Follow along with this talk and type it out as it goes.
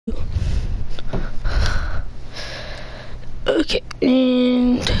Okay,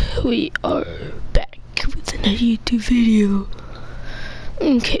 and we are back with another YouTube video.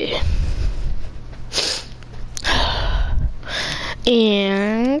 Okay.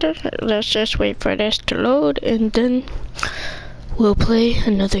 And let's just wait for this to load and then we'll play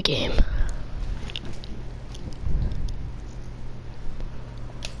another game.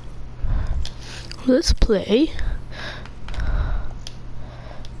 Let's play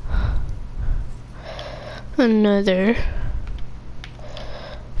another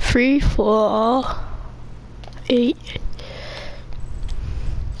free fall 8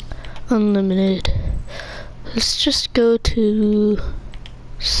 unlimited. Let's just go to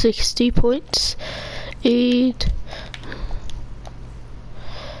 60 points. 8.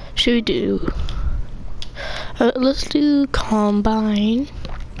 Should we do? Let's do combine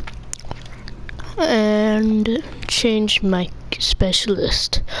and change my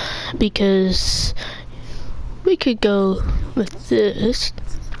specialist because we could go with this.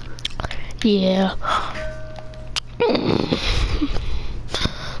 Yeah.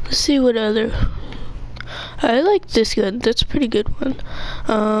 Let's see what other. I like this gun. That's a pretty good one.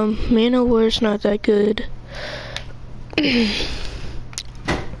 Man of War's not that good.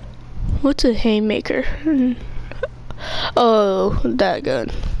 What's a haymaker? Oh, that gun.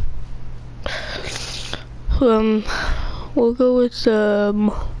 We'll go with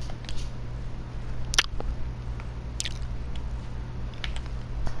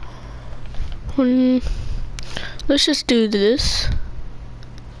let's just do this,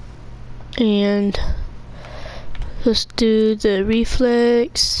 and let's do the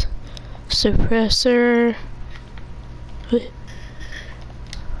reflex, suppressor,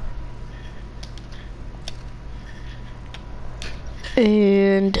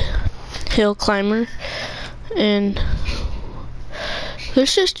 and hill climber, and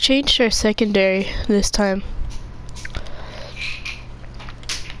let's just change our secondary this time.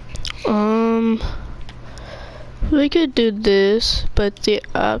 We could do this, but the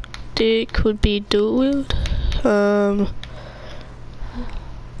optic would be dual wield.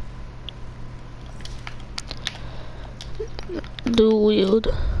 Dual wield.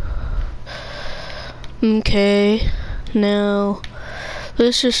 Okay, now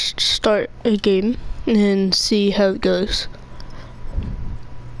let's just start a game and see how it goes.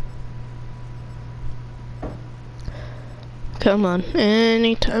 Come on,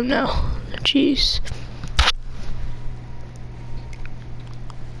 anytime now. Jeez.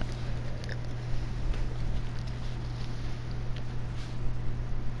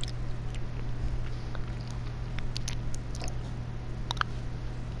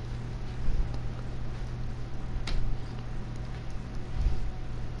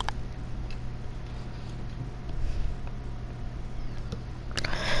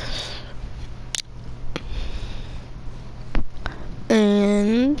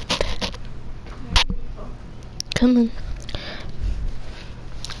 And come on.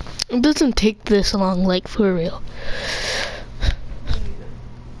 It doesn't take this long, like for real.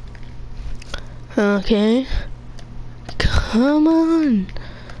 Okay. Come on.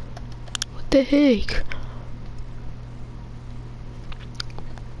 What the heck?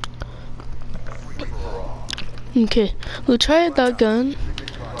 Okay, we'll try that gun.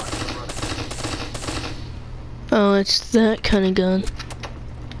 Oh, it's that kind of gun.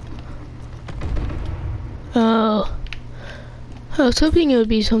 Oh. I was hoping it would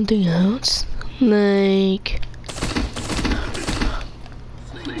be something else. Like,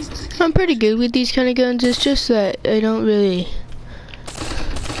 I'm pretty good with these kind of guns. It's just that I don't really.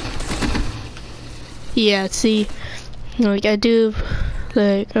 Yeah, see, like I do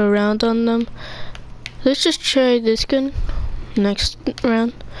like a round on them. Let's just try this gun next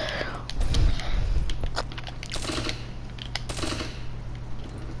round.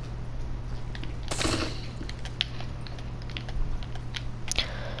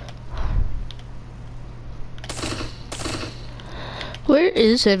 Where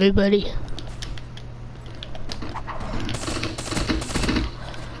is everybody?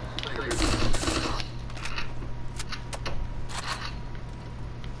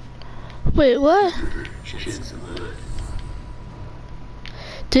 Wait, what?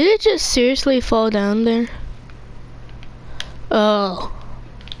 Did it just seriously fall down there? Oh.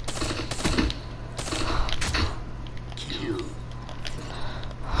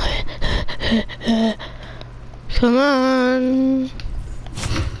 Come on.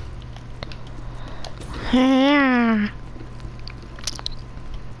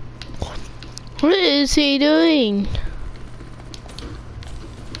 What is he doing?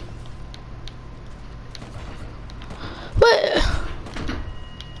 What?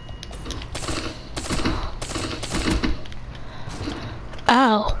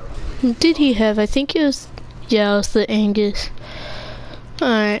 Ow. What did he have? I think it was, yeah, it was the Angus.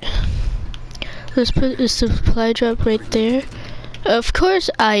 Alright. Let's put the supply drop right there. Of course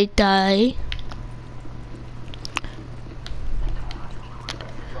I die.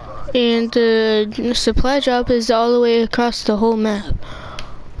 And the supply drop is all the way across the whole map.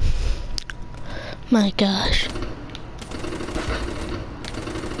 My gosh.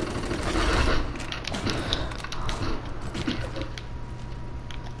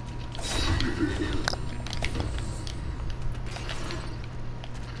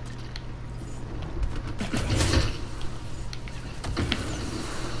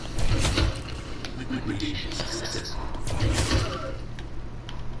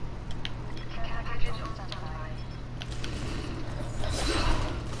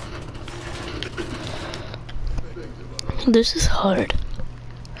 This is hard.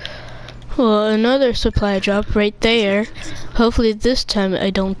 Well, another supply drop right there. Hopefully this time I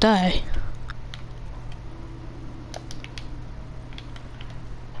don't die.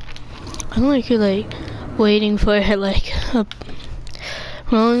 I'm like waiting for like a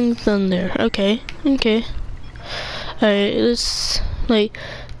rolling thunder. Okay, okay. Alright, let's like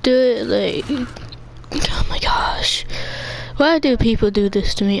do it like, oh my gosh. Why do people do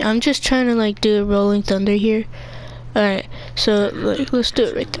this to me? I'm just trying to like do a rolling thunder here. Alright, so like let's do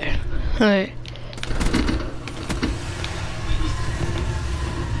it right there. Alright.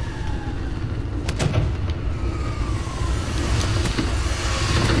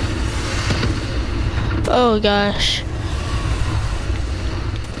 Oh gosh.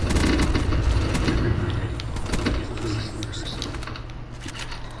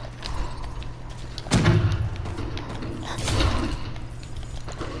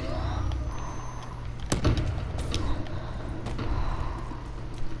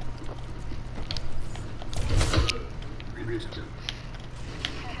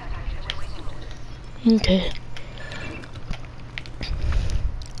 Okay.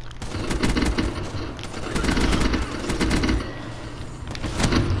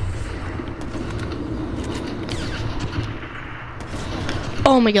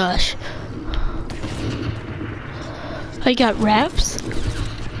 Oh my gosh. I got wraps?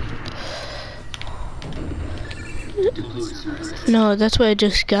 No, that's what I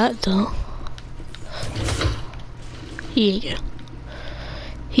just got though. Here you go.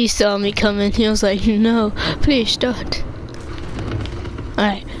 He saw me coming, he was like, no, please don't.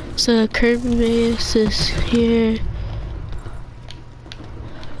 Alright, so curb base is here.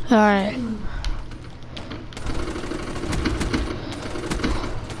 Alright.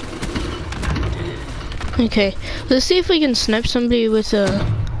 Okay, let's see if we can snipe somebody with a...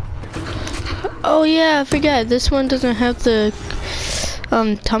 Oh yeah, I forgot, this one doesn't have the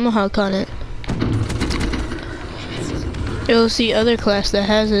tomahawk on it. It was the other class that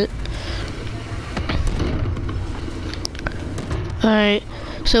has it. Alright,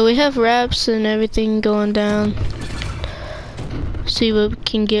 so we have wraps and everything going down. See what we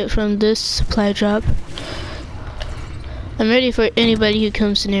can get from this supply drop. I'm ready for anybody who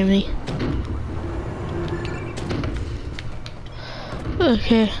comes near me.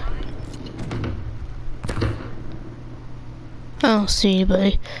 Okay. I don't see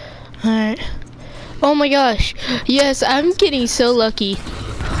anybody. Alright. Oh my gosh. Yes, I'm getting so lucky.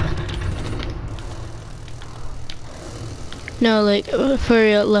 No, like, for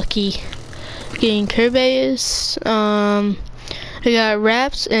real lucky. Getting curbays. I got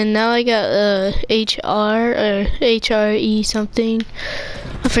wraps, and now I got HR or HRE something.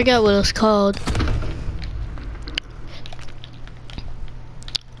 I forgot what it was called.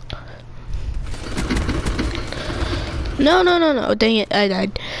 No, no, no, no. Dang it, I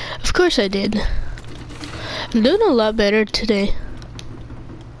died. Of course I did. I'm doing a lot better today.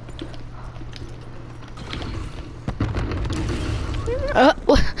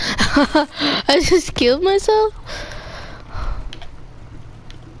 I just killed myself?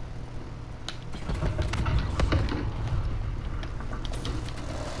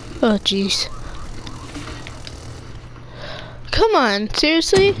 Oh, jeez. Come on,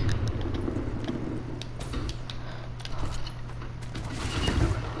 seriously?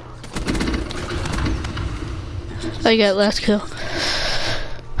 I got last kill.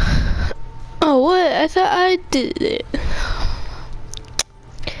 Oh, what? I thought I did it.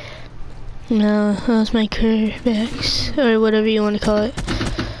 No, that was my curvex, or whatever you want to call it.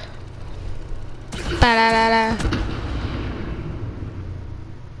 Ba-da-da-da.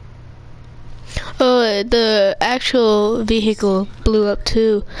 Oh, the actual vehicle blew up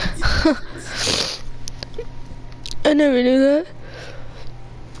too. I never knew that.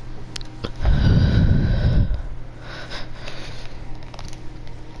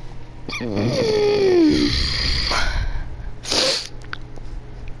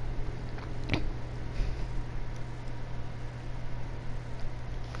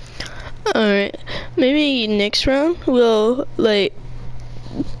 Alright, maybe next round we'll like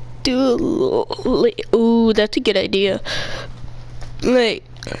do a little, like, ooh, that's a good idea. Like,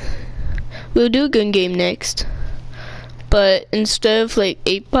 we'll do a gun game next, but instead of like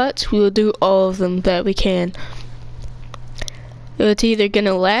 8 bots, we'll do all of them that we can. It's either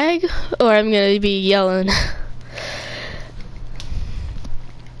gonna lag or I'm gonna be yelling.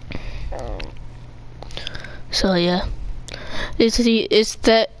 So yeah, it's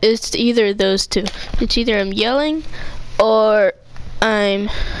either those two. It's either I'm yelling or I'm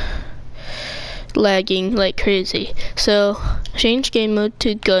lagging like crazy. So change game mode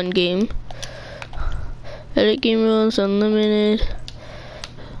to gun game. Edit game rules unlimited.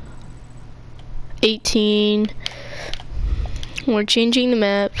 18. We're changing the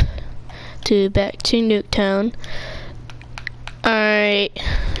map to back to Nuketown. Alright.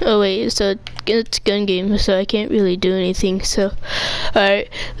 Oh wait, so it's gun game, so I can't really do anything. So, alright,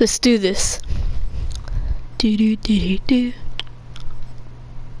 let's do this. Do do do do do.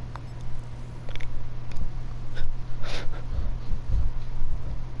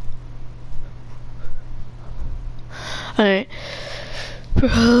 Alright.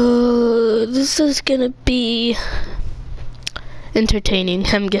 Bro, this is gonna be entertaining,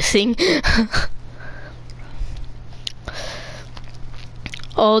 I'm guessing.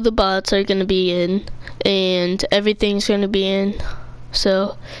 All the bots are gonna be in, and everything's gonna be in.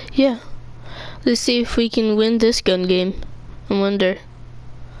 So, yeah. Let's see if we can win this gun game. I wonder.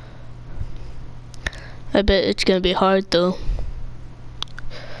 I bet it's gonna be hard though.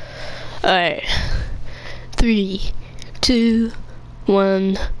 Alright. 3, 2,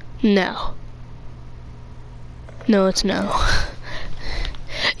 1, now. No, it's now.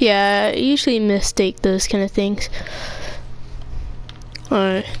 Yeah, I usually mistake those kind of things.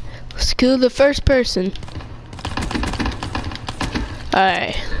 Alright, let's kill the first person.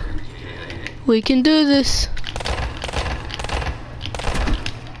 Alright, we can do this.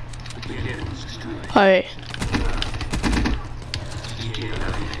 Alright.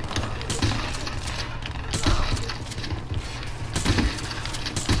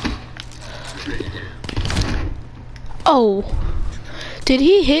 Oh, did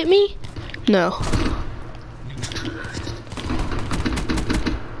he hit me? No.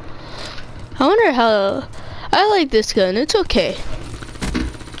 I wonder how. I like this gun, it's okay.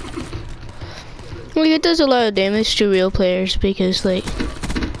 Like, it does a lot of damage to real players because, like,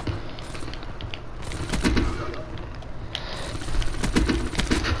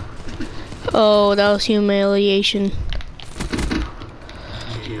 oh, that was humiliation.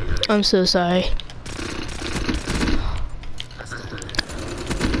 I'm so sorry.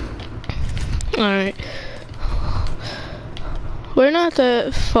 Alright. We're not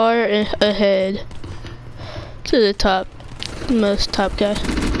that far ahead to the top, most top guy.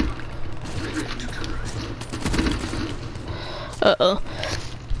 Uh-oh.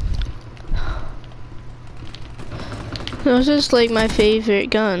 That was just like my favorite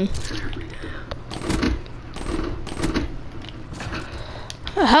gun.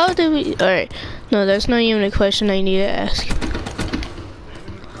 How did we, alright. No, that's not even a question I need to ask.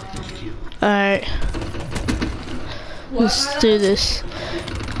 Alright. Let's do this.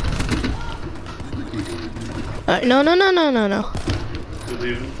 Alright, no.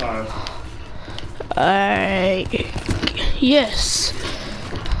 Alright. Yes.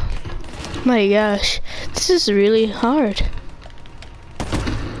 My gosh. This is really hard.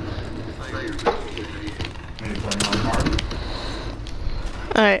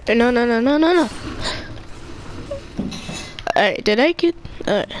 Alright, no. Alright, did I get,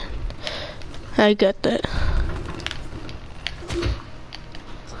 alright. I got that.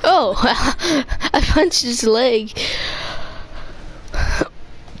 Oh, I punched his leg.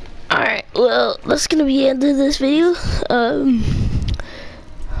 Alright, well, that's gonna be the end of this video.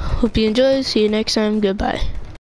 Hope you enjoyed. See you next time. Goodbye.